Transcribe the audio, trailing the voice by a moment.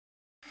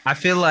I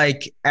feel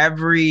like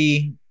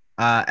every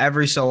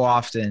so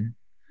often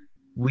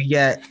we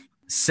get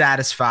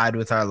satisfied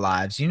with our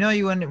lives. You know,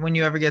 you when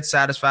you ever get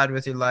satisfied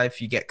with your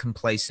life, you get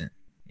complacent.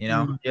 You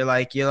know, Mm. you're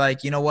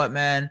like, you know what,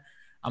 man?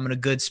 I'm in a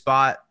good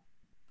spot.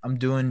 I'm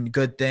doing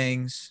good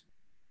things.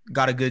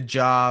 Got a good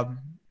job.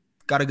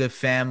 Got a good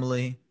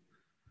family.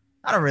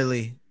 I don't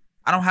really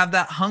I don't have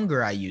that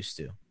hunger I used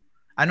to.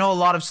 I know a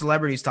lot of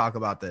celebrities talk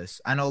about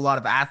this. I know a lot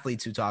of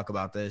athletes who talk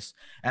about this,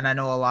 and I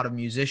know a lot of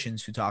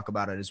musicians who talk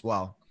about it as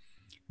well.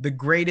 The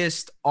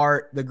greatest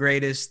art, the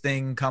greatest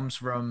thing comes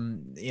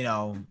from,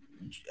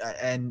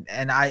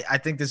 and I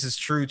think this is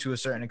true to a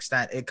certain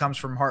extent. It comes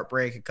from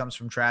heartbreak, it comes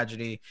from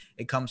tragedy,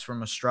 it comes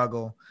from a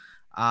struggle.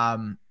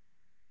 Um,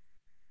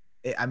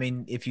 I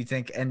mean, if you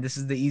think, and this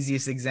is the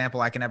easiest example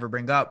I can ever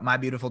bring up, My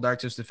Beautiful Dark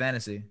Twisted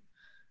Fantasy.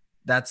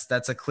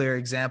 That's a clear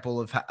example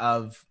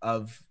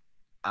of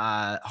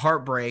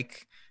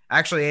heartbreak.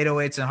 Actually,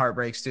 808s and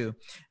heartbreaks too,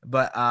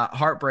 but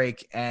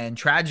heartbreak and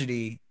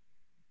tragedy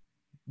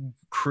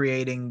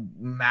creating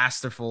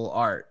masterful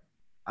art.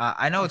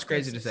 I know Of it's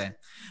crazy course. to say.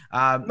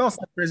 Um, No, it's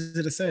not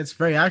crazy to say. It's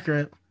very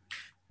accurate.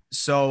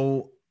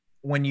 so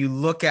when you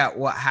look at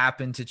what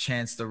happened to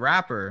Chance the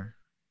Rapper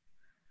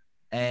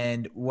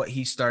and what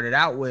he started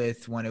out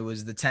with when it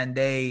was the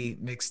 10-day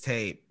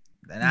mixtape,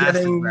 an acid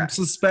Getting rap,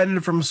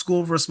 suspended from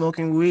school for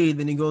smoking weed,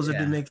 then he goes in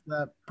to yeah, make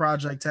that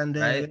project 10 right?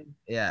 day.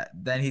 Yeah.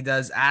 Then he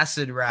does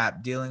acid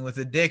rap dealing with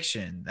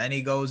addiction. Then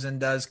he goes and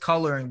does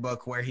coloring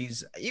book where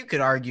you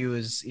could argue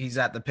is he's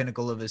at the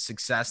pinnacle of his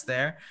success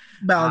there.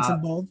 Uh,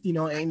 Balancing both,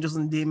 angels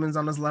and demons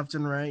on his left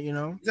and right.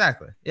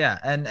 exactly. Yeah.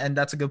 And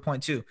that's a good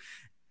point too.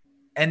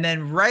 And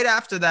then right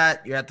after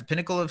that, you're at the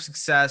pinnacle of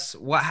success.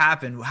 What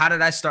happened? How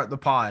did I start the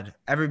pod?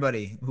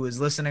 Everybody who is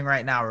listening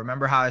right now,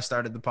 remember how I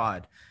started the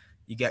pod.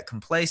 You get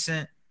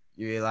complacent.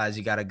 You realize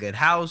you got a good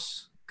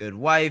house, good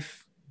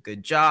wife,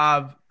 good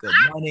job, good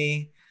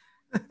money,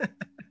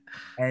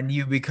 and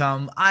you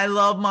become, I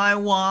love my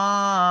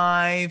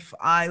wife.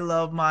 I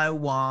love my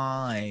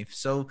wife.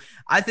 So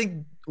I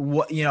think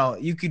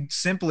you could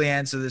simply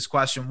answer this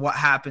question: what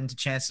happened to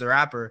Chance the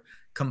Rapper?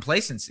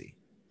 Complacency.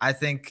 I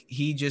think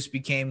he just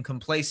became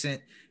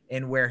complacent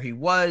in where he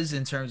was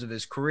in terms of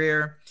his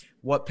career,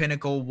 what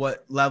pinnacle,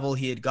 what level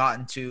he had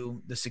gotten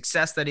to, the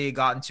success that he had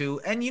gotten to.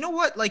 And you know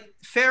what? Like,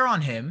 fair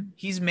on him.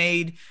 He's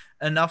made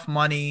enough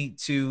money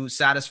to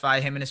satisfy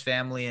him and his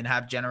family and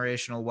have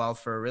generational wealth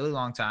for a really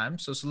long time.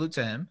 So salute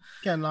to him.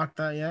 Can't knock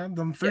that, yeah.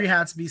 Them Yeah. three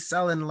hats be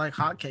selling like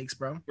hotcakes,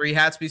 bro. Three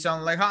hats be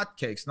selling like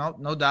hotcakes.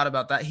 No doubt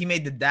about that. He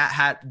made the dad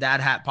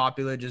hat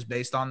popular just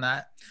based on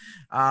that.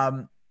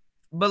 Um,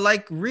 but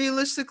like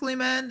realistically,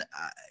 man,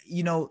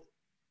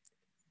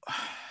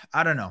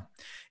 I don't know.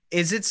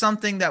 Is it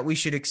something that we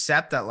should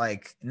accept that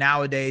like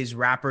nowadays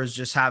rappers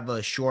just have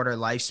a shorter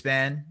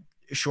lifespan,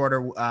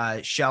 shorter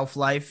shelf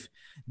life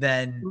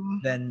than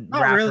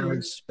Not really.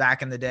 rappers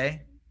back in the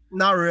day?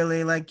 Not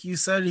really. Like you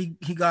said, he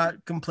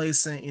got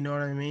complacent. You know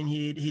what I mean?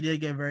 He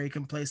did get very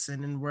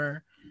complacent in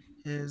where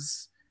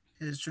his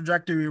his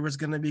trajectory was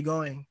gonna be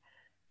going,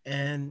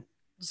 and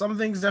some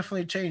things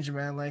definitely changed,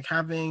 man. Like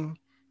having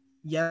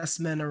yes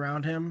men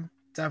around him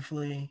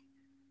definitely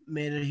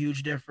made a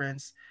huge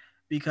difference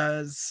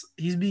because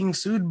he's being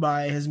sued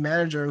by his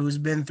manager who's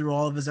been through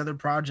all of his other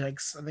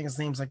projects. I think his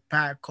name's like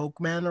Pat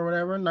Cokeman or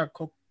whatever, not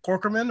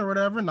Corkerman or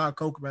whatever, not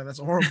Cokeman. That's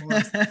a horrible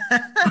last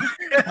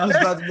I was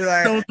about to be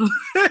like, don't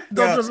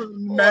don't yo, trust a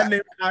man what?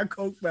 named Pat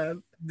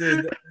Cokeman.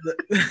 Dude,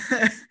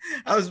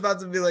 I was about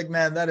to be like,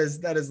 man, that is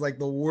like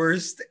the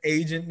worst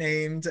agent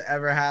name to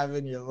ever have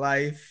in your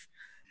life.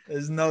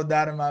 There's no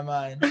doubt in my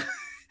mind.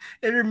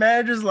 If your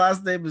manager's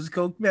last name is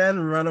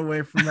Cokeman, run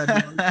away from that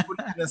deal. You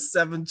put in a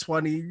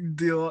 720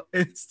 deal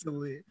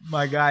instantly.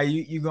 My guy,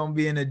 you gonna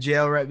be in a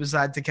jail right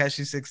beside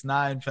Takeshi 6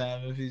 9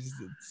 fam, if he's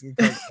a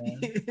coke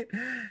man.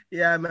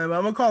 Yeah, man. I'm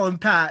gonna call him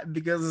Pat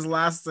because his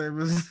last name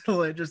is a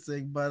little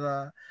interesting. But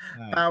All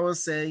right. Pat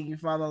was saying he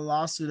filed a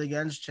lawsuit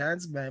against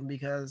Chance Man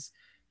because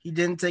he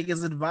didn't take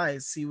his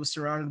advice. He was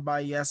surrounded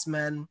by yes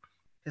men,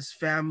 his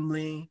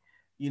family,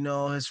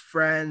 his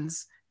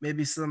friends.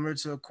 Maybe similar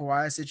to a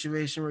Kawhi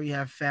situation where you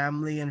have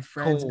family and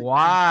friends.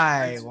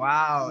 Kawhi.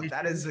 Wow,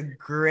 that is a Same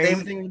great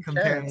thing with Chance,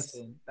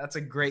 comparison. That's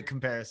a great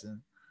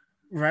comparison.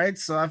 right?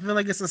 So I feel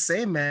like it's the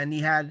same, man. He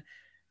had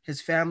his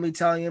family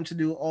telling him to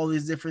do all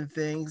these different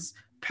things.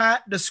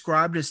 Pat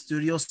described his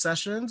studio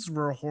sessions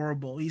were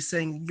horrible. He's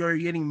saying, you're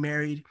getting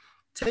married.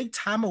 Take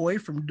time away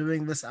from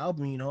doing this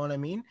album. You know what I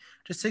mean?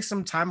 Just take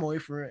some time away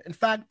from it. In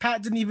fact,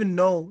 Pat didn't even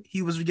know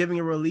he was giving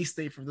a release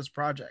date for this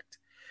project,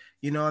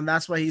 and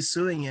that's why he's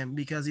suing him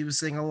because he was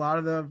saying a lot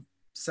of the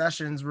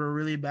sessions were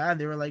really bad.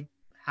 They were like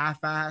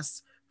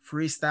half-assed,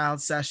 freestyle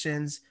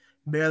sessions,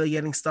 barely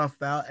getting stuff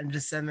out and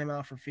just sending them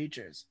out for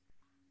features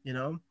you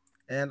know.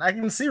 And I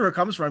can see where it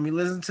comes from. You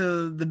listen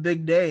to the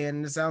Big Day,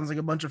 and it sounds like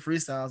a bunch of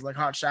freestyles, like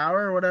Hot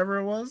Shower or whatever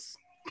it was.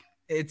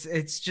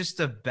 It's just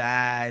a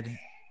bad.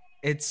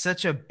 It's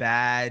such a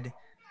bad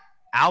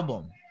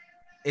album.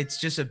 It's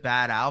just a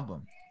bad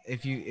album.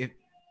 If It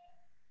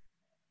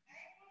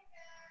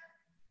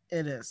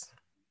is.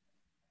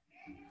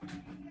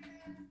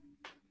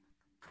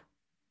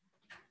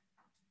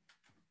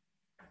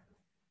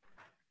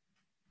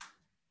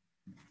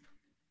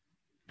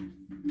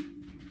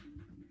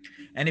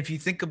 And if you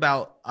think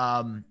about,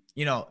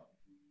 you know,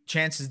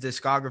 Chance's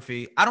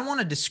discography, I don't want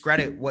to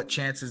discredit what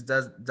Chance has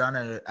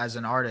done as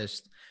an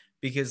artist,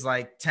 because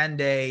like 10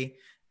 Day,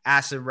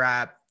 Acid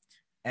Rap,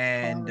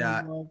 and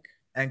Coloring Book.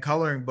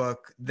 Coloring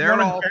Book, Won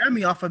a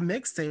Grammy off a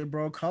mixtape,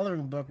 bro.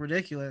 Coloring Book,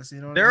 ridiculous.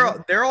 You know what I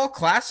mean? they're all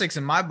classics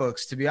in my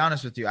books, to be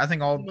honest with you. I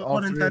think all three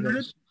of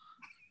those.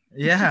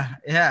 Yeah,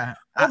 yeah.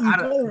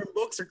 Coloring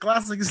books are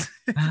classics.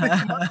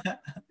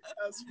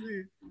 That's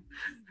me.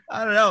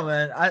 I don't know,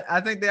 man.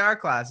 I think they are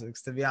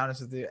classics, to be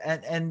honest with you.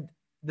 And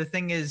the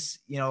thing is,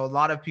 you know, a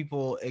lot of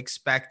people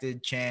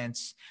expected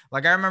Chance.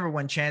 Like, I remember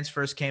when Chance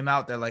first came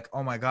out, they're like,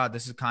 oh my God,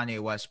 this is Kanye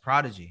West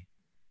Prodigy.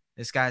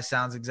 This guy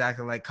sounds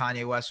exactly like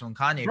Kanye West when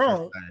Kanye first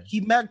started.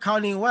 He met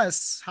Kanye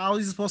West. How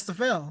is he supposed to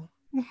fail?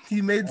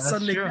 He made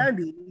Sunday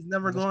Candy. He's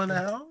never going to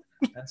hell.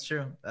 That's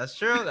true. That's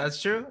true.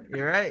 That's true.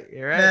 You're right.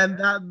 You're right.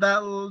 Man,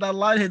 that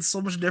line hits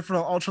so much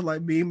different on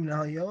Ultralight Beam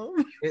now, yo.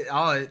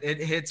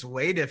 It hits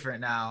way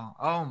different now.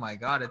 Oh my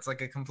God, it's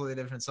like a completely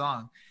different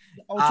song.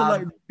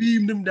 Ultralight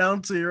beamed him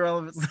down to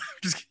irrelevance.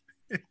 Just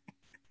kidding.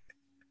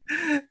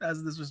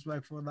 That's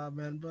disrespectful, not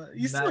man. But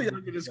he's still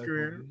young in his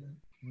career.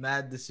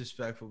 Mad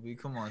disrespectful, B.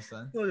 Come on,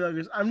 son. Still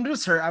young. I'm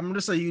just hurt. I'm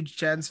just a huge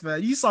Chance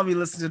fan. You saw me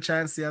listen to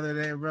Chance the other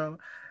day, bro.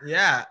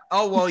 Yeah.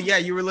 Oh well, yeah.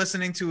 You were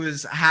listening to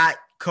his Hot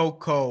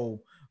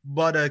Cocoa,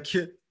 Butter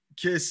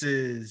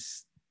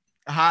Kisses,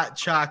 Hot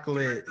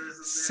Chocolate,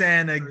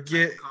 Santa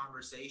Get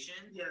Conversation.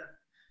 Yeah.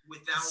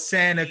 Without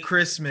Santa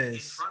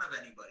Christmas. In front of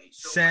anybody.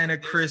 So Santa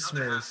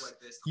Christmas.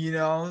 Like you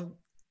know,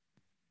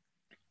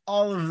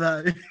 all of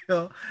that. You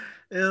know,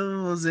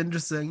 it was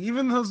interesting.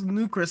 Even those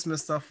new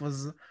Christmas stuff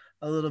was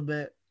a little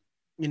bit,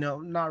 you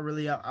know, not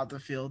really out the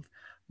field.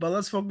 But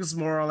let's focus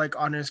more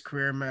on his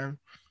career, man.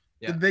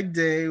 Yeah. The Big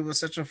Day was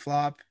such a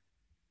flop.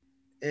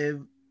 It's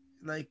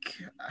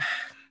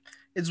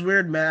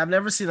weird, man. I've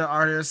never seen an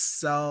artist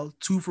sell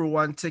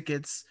 2-for-1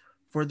 tickets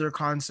for their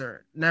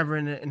concert. Never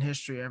in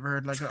history. I've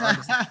heard like an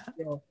artist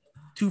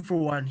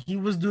 2-for-1. He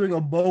was doing a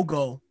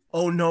BOGO.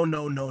 Oh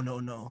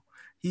no.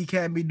 He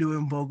can't be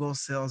doing BOGO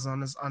sales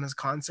on his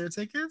concert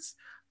tickets.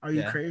 Are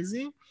you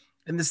crazy?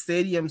 And the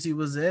stadiums he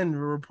was in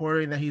were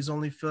reporting that he's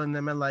only filling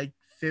them at like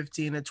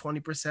 15 to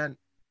 20%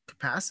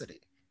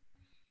 capacity.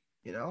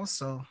 You know,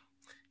 so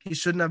he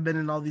shouldn't have been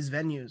in all these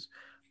venues.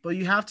 But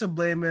you have to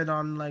blame it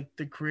on like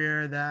the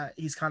career that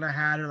he's kind of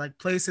had, or like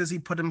places he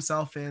put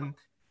himself in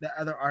that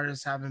other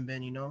artists haven't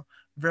been, you know.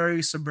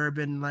 Very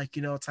suburban, like,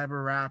 you know, type of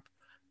rap.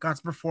 Got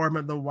to perform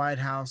at the White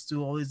House,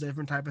 do all these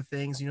different type of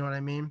things, you know what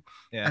I mean?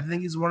 Yeah. I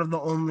think he's one of the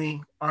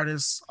only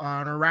artists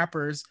or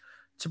rappers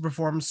to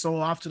perform so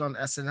often on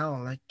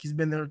SNL. Like, he's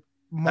been there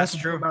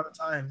multiple amount of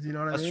times, you know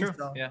what I mean? That's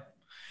true. So, yeah.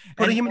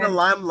 Putting him in the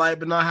limelight,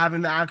 but not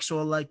having the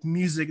actual like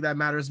music that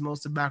matters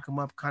most to back him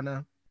up kind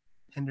of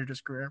hindered his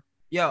career.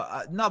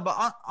 No,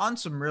 but on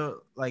some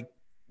real, like,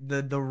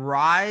 the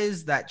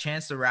rise that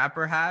Chance the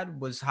Rapper had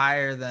was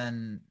higher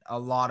than a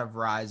lot of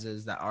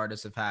rises that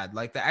artists have had.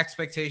 Like, the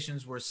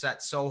expectations were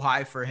set so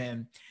high for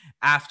him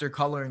after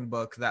Coloring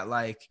Book that,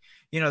 like,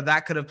 you know,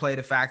 that could have played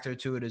a factor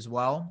to it as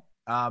well.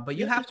 But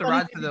you have to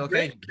rise to the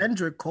occasion.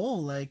 Kendrick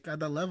Cole, like, at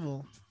that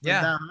level,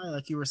 like that high,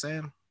 like you were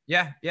saying.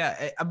 Yeah.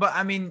 But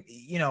I mean,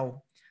 you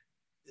know,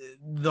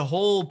 the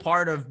whole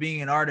part of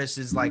being an artist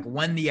is like,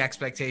 when the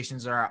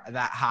expectations are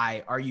that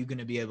high, are you going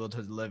to be able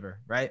to deliver,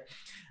 right?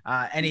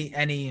 Me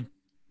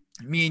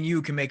and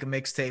you can make a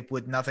mixtape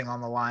with nothing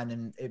on the line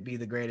and it be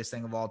the greatest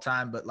thing of all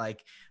time. But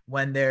like,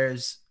 when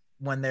there's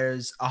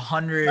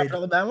 100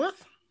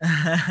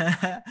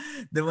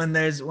 when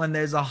there's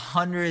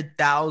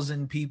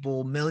 100,000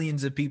 people,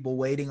 millions of people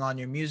waiting on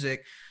your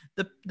music,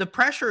 the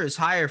pressure is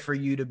higher for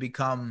you to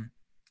become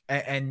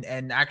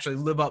and actually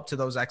live up to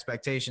those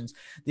expectations.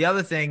 The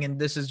other thing, and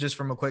this is just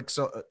from a quick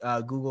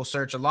Google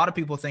search, a lot of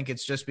people think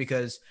it's just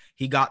because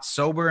he got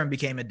sober and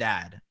became a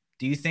dad.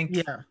 Do you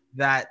think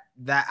that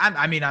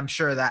I mean, I'm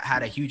sure that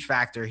had a huge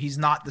factor. He's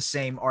not the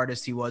same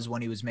artist he was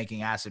when he was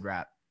making acid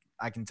rap.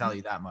 I can tell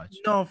you that much.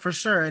 No, for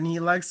sure. And he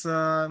likes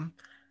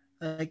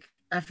like,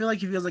 I feel like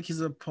he feels like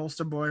he's a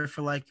poster boy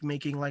for like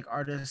making like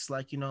artists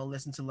like, you know,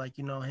 listen to like,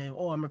 you know, him.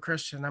 Oh, I'm a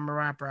Christian. I'm a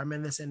rapper. I'm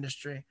in this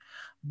industry.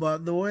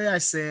 But the way I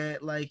say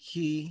it, like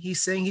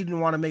he's saying he didn't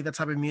want to make that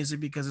type of music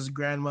because his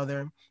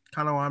grandmother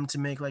kind of wanted him to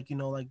make like, you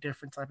know, like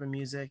different type of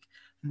music.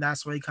 And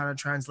that's why he kind of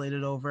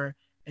translated over.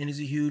 And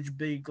he's a huge,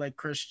 big like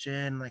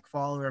Christian, like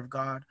follower of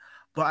God.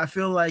 But I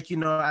feel like, you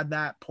know, at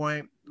that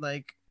point,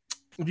 like,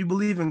 if you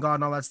believe in God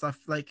and all that stuff,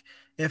 like,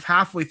 if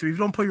halfway through, if you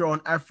don't put your own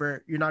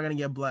effort, you're not going to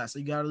get blessed. So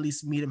you got to at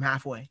least meet him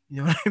halfway. You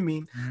know what I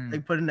mean?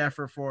 Like, put an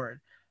effort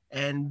forward.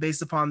 And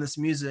based upon this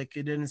music,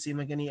 it didn't seem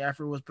like any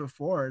effort was put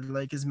forward.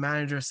 Like his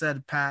manager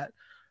said, Pat,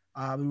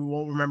 we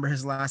won't remember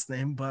his last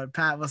name, but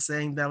Pat was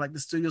saying that like the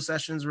studio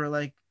sessions were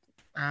like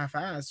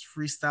half-assed,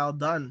 freestyle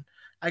done.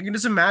 I can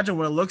just imagine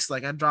what it looks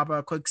like. I drop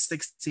a quick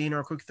 16 or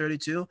a quick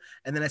 32,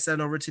 and then I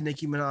send over to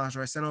Nicki Minaj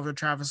or I send over to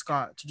Travis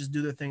Scott to just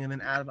do the thing and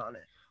then add it on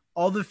it.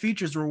 All the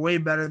features were way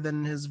better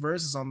than his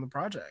verses on the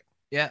project.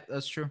 Yeah,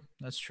 that's true.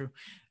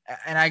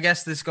 And I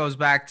guess this goes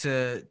back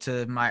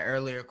to my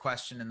earlier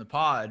question in the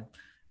pod.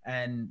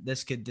 and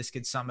this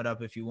could sum it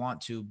up if you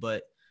want to,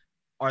 but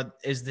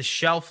is the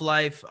shelf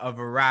life of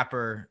a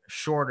rapper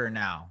shorter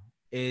now?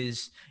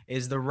 Is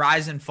the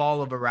rise and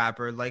fall of a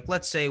rapper, like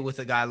let's say with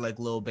a guy like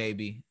Lil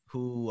Baby,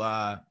 who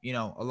you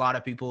know, a lot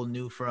of people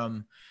knew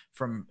from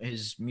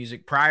his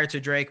music prior to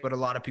Drake, but a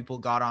lot of people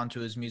got onto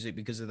his music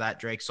because of that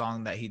Drake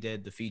song that he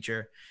did, the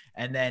feature,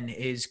 and then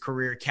his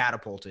career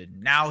catapulted.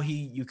 Now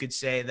you could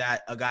say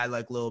that a guy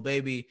like Lil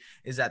Baby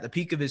is at the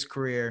peak of his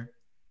career.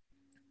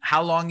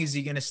 How long is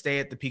he going to stay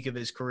at the peak of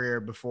his career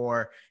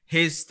before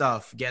his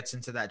stuff gets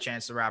into that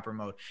Chance the Rapper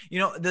mode? You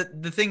know,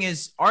 the thing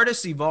is,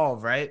 artists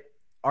evolve, right?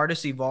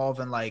 Artists evolve,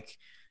 and like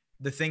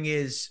the thing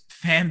is,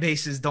 fan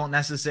bases don't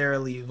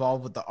necessarily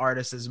evolve with the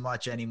artists as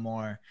much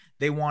anymore.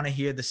 They want to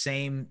hear the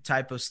same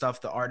type of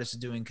stuff the artist is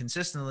doing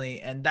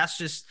consistently, and that's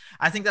just,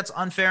 I think that's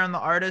unfair on the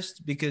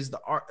artist, because the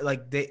art,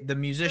 like the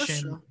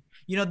musician,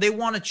 you know, they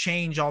want to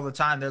change all the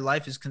time. Their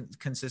life is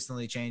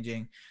consistently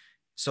changing,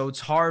 so it's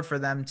hard for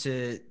them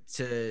to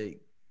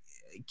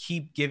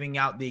keep giving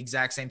out the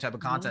exact same type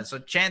of content. So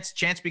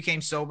Chance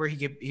became sober.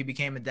 He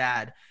became a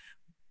dad.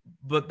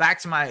 But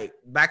back to my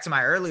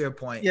earlier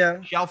point.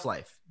 Yeah. Shelf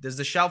life. Does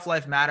the shelf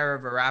life matter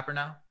of a rapper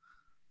now?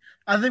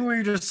 I think we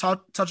were just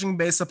touching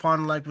base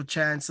upon like with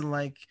Chance and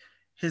like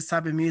his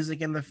type of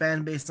music and the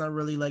fan base not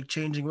really like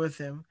changing with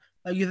him.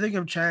 Like you think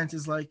of Chance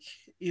is like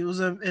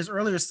his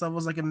earlier stuff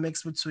was like a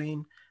mix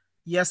between,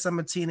 yes, I'm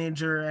a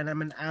teenager and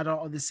I'm an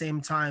adult at the same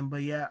time,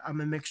 but yeah,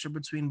 I'm a mixture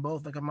between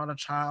both. Like I'm not a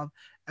child,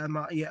 I'm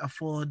not yet a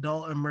full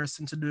adult immersed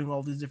into doing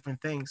all these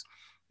different things.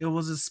 It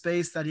was a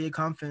space that he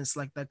encompassed,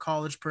 like that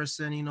college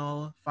person, you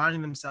know,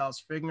 finding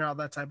themselves, figuring out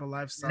that type of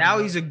lifestyle. Now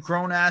he's a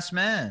grown ass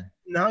man.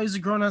 Now he's a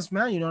grown ass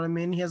man, you know what I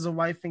mean? He has a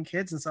wife and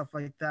kids and stuff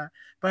like that.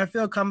 But I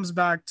feel it comes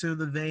back to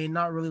the vein,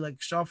 not really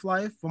like shelf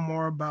life, but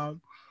more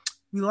about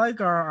we like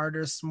our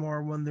artists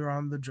more when they're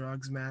on the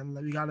drugs, man.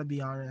 Like, we gotta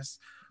be honest.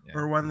 Yeah.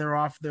 Or when they're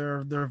off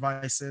their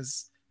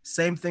vices.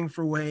 Same thing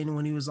for Wayne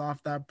when he was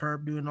off that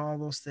perp doing all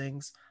those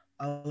things.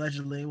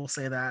 Allegedly, we'll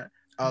say that.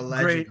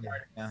 Allegedly,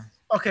 great. Yeah.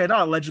 Okay,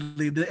 not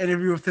allegedly. The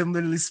interview with him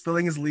literally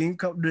spilling his lean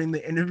cup during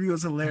the interview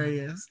was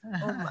hilarious.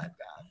 Oh my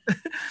god.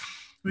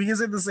 We can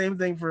say the same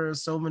thing for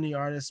so many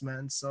artists,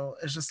 man. So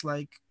it's just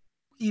like,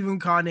 even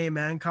Kanye,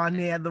 man.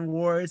 Kanye at the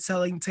war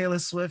telling Taylor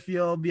Swift,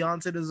 yo,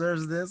 Beyonce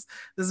deserves this.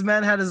 This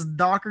man had his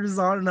Dockers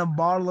on and a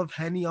bottle of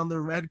Henny on the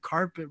red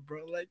carpet,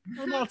 bro. Like,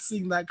 we're not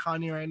seeing that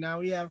Kanye right now.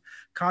 We have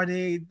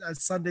Kanye at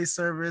Sunday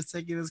service,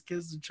 taking his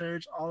kids to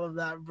church, all of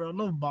that, bro.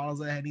 No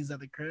bottles of Henny's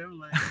at the crib.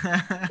 Like,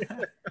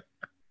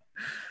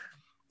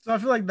 so I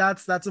feel like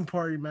that's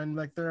important, man.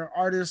 Like, their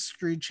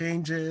artistry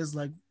changes,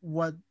 like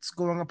what's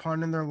going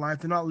upon in their life.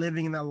 They're not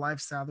living in that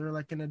lifestyle. They're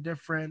like in a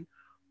different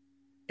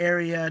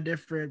area,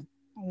 different,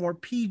 more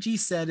PG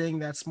setting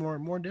that's more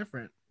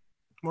different,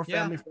 more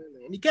family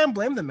friendly. And you can't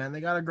blame them, man. They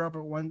got to grow up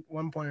at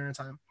one point in a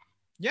time.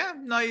 Yeah,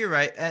 no, you're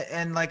right.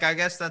 And like, I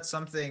guess that's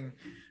something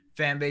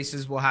fan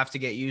bases will have to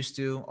get used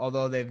to,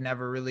 although they've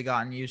never really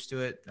gotten used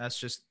to it. That's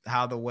just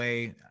how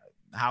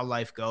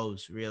life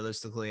goes,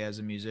 realistically, as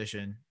a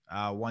musician.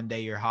 One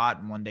day you're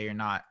hot and one day you're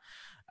not.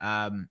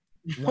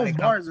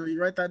 Bars, will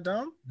you write that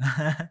down?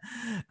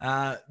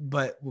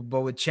 But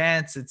with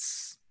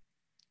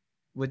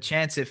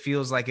Chance, it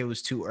feels like it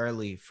was too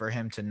early for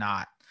him to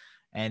not.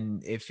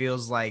 And it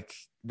feels like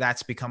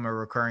that's become a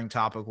recurring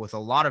topic with a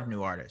lot of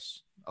new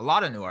artists.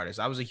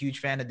 I was a huge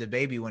fan of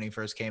DaBaby when he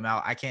first came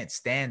out. I can't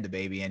stand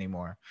DaBaby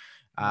anymore.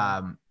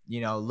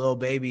 You know, Lil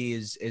Baby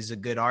is a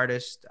good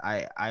artist.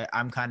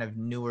 I'm kind of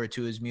newer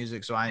to his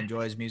music, so I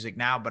enjoy his music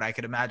now, but I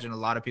could imagine a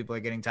lot of people are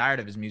getting tired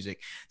of his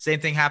music. Same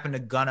thing happened to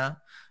Gunna.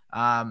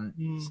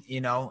 You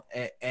know,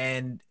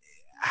 and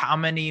how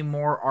many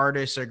more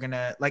artists are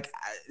gonna, like,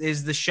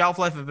 is the shelf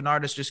life of an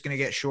artist just gonna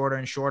get shorter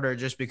and shorter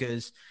just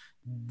because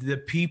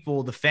the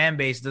fan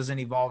base doesn't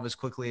evolve as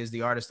quickly as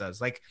the artist does?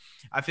 Like,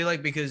 I feel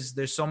like because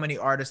there's so many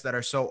artists that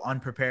are so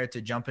unprepared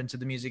to jump into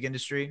the music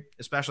industry,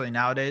 especially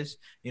nowadays,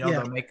 you know,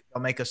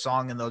 they'll make a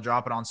song and they'll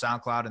drop it on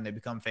SoundCloud and they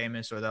become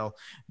famous, or they'll,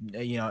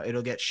 you know,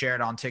 it'll get shared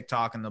on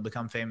TikTok and they'll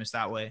become famous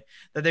that way,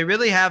 that they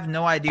really have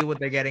no idea what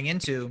they're getting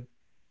into.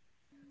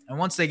 And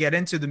once they get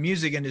into the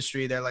music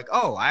industry, they're like,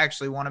 oh, I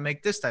actually want to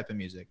make this type of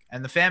music.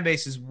 And the fan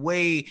base is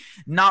way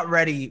not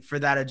ready for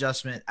that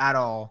adjustment at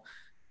all.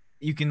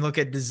 You can look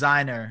at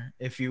Designer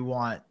if you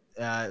want,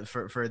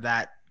 for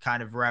that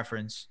kind of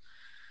reference.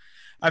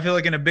 I feel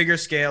like in a bigger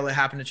scale, it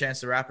happened to Chance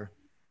the Rapper.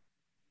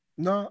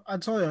 No, I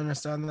totally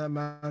understand that,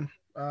 man.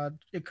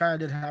 It kind of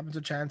did happen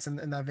to Chance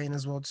in that vein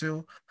as well,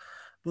 too.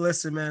 But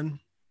listen, man,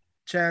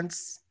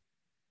 Chance,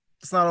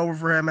 it's not over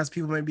for him, as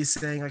people may be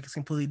saying, like it's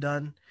completely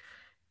done.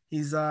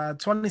 He's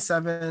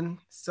 27,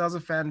 still has a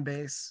fan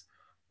base,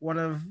 one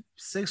of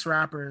 6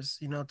 rappers,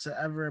 you know, to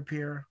ever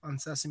appear on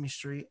Sesame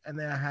Street. And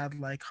they had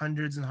like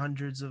hundreds and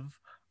hundreds of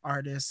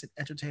artists and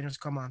entertainers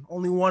come on.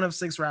 Only one of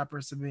 6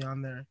 rappers to be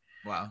on there.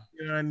 Wow.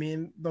 You know what I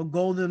mean? The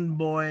golden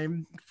boy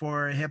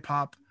for hip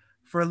hop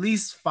for at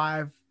least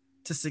 5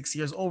 to 6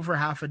 years, over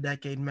half a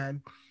decade,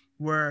 man.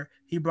 where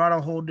he brought a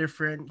whole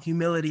different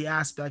humility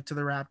aspect to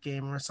the rap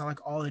game, where it's not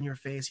like all in your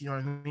face, you know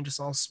what I mean? Just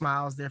all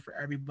smiles there for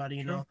everybody,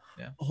 you know,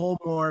 a whole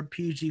more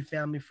PG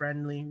family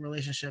friendly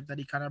relationship that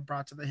he kind of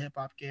brought to the hip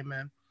hop game,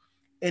 man.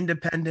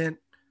 Independent,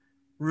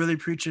 really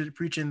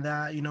preaching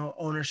that, you know,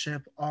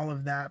 ownership, all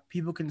of that.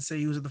 People can say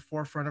he was at the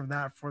forefront of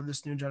that for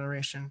this new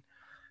generation.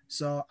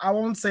 So I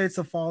won't say it's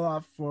a fall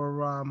off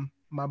for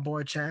my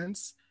boy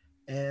Chance,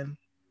 and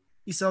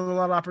he still has a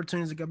lot of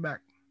opportunities to get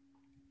back.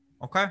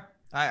 Okay.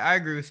 I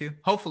agree with you.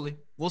 Hopefully.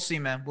 We'll see,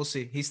 man. We'll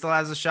see. He still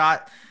has a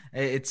shot.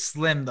 It's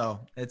slim,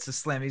 though. It's a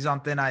slim. He's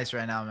on thin ice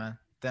right now, man.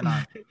 Thin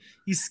ice.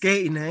 He's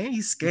skating, eh?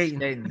 He's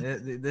skating.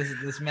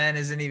 This man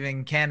isn't even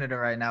in Canada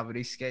right now, but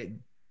he's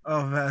skating.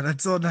 Oh, man.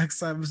 Until next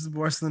time, this is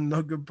Morrison, the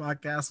No Good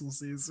Podcast. We'll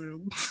see you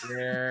soon.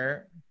 Yeah.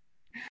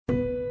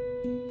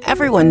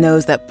 Everyone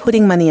knows that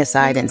putting money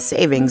aside in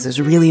savings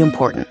is really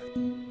important.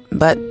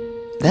 But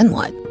then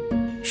what?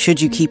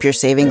 Should you keep your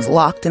savings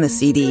locked in a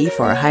CD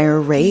for a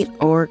higher rate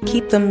or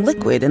keep them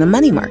liquid in a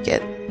money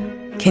market?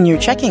 Can your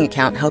checking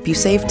account help you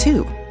save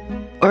too?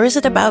 Or is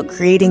it about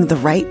creating the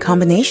right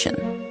combination?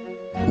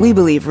 We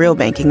believe real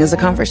banking is a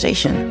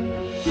conversation.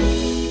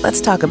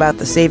 Let's talk about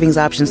the savings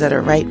options that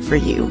are right for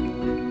you.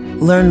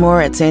 Learn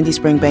more at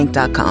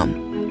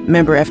sandyspringbank.com.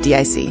 Member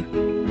FDIC.